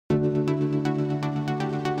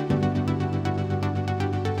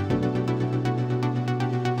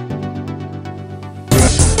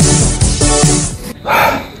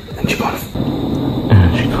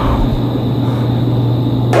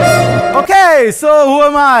Okay, so who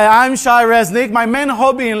am I? I'm Shai Reznik. My main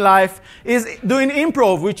hobby in life is doing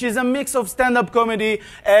improv, which is a mix of stand-up comedy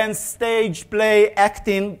and stage play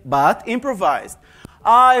acting, but improvised.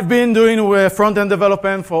 I've been doing front-end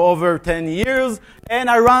development for over 10 years, and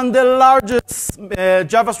I run the largest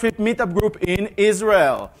JavaScript meetup group in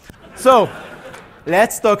Israel. So,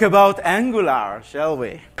 let's talk about Angular, shall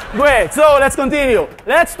we? Great, so let's continue.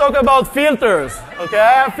 Let's talk about filters,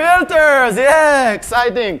 okay? Filters, yeah,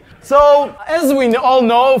 exciting. So, as we all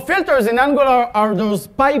know, filters in Angular are those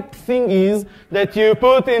pipe thingies that you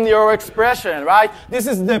put in your expression, right? This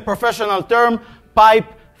is the professional term, pipe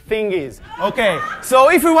thingies. Okay,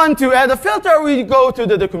 so if we want to add a filter, we go to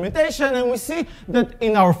the documentation and we see that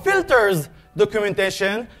in our filters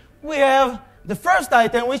documentation, we have the first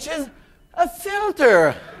item, which is a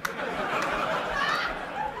filter.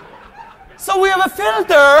 So we have a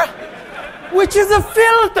filter, which is a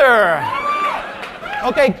filter.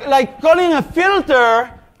 Okay, like calling a filter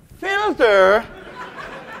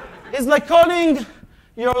is like calling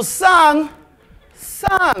your son.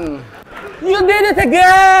 You did it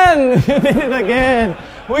again! You did it again!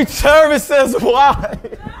 Which services? Why?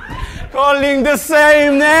 Calling the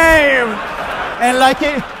same name! And like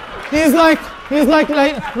he's like,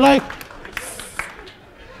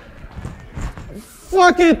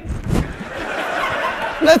 fuck it!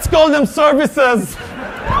 Let's call them services!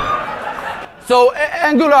 So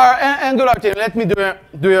Angular team, let me do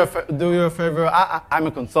you a favor. I'm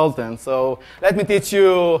a consultant, so let me teach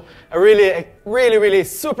you a really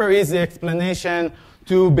super easy explanation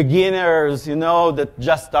to beginners, you know, that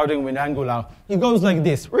just starting with Angular. It goes like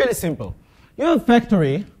this, really simple. You have a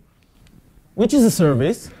factory, which is a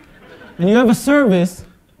service, and you have a service,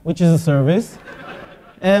 which is a service,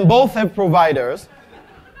 and both have providers.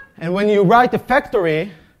 And when you write a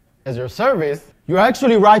factory as your service, you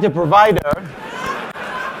actually write a provider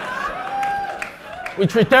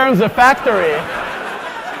which returns a factory,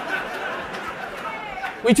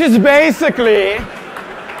 which is basically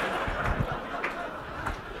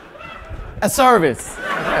a service.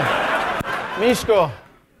 Okay. Mishko,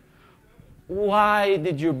 why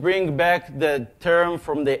did you bring back the term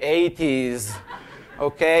from the 80s,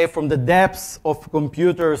 okay, from the depths of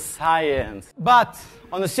computer science? But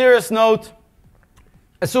on a serious note,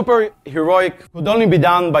 a superheroic could only be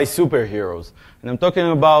done by superheroes. And I'm talking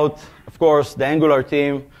about, of course, the Angular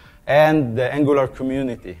team and the Angular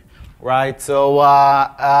community, right? So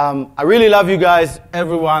I really love you guys,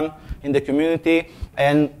 everyone in the community.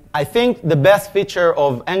 And I think the best feature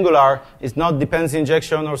of Angular is not dependency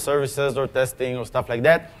injection or services or testing or stuff like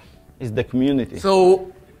that, is the community.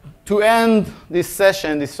 So to end this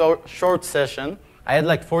session, this short session, I had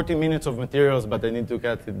like 40 minutes of materials, but I need to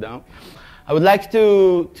cut it down. I would like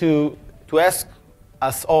to ask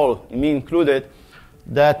us all, me included,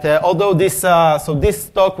 that although this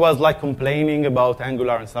talk was like complaining about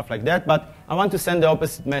Angular and stuff like that, but I want to send the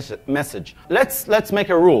opposite message. Let's make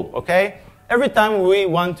a rule, okay? Every time we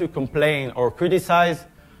want to complain or criticize,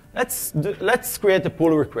 let's create a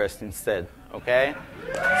pull request instead, okay?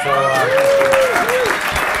 So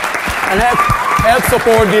and help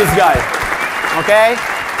support these guys, okay?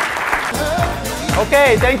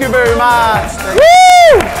 Okay, thank you very much.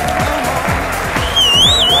 Woo!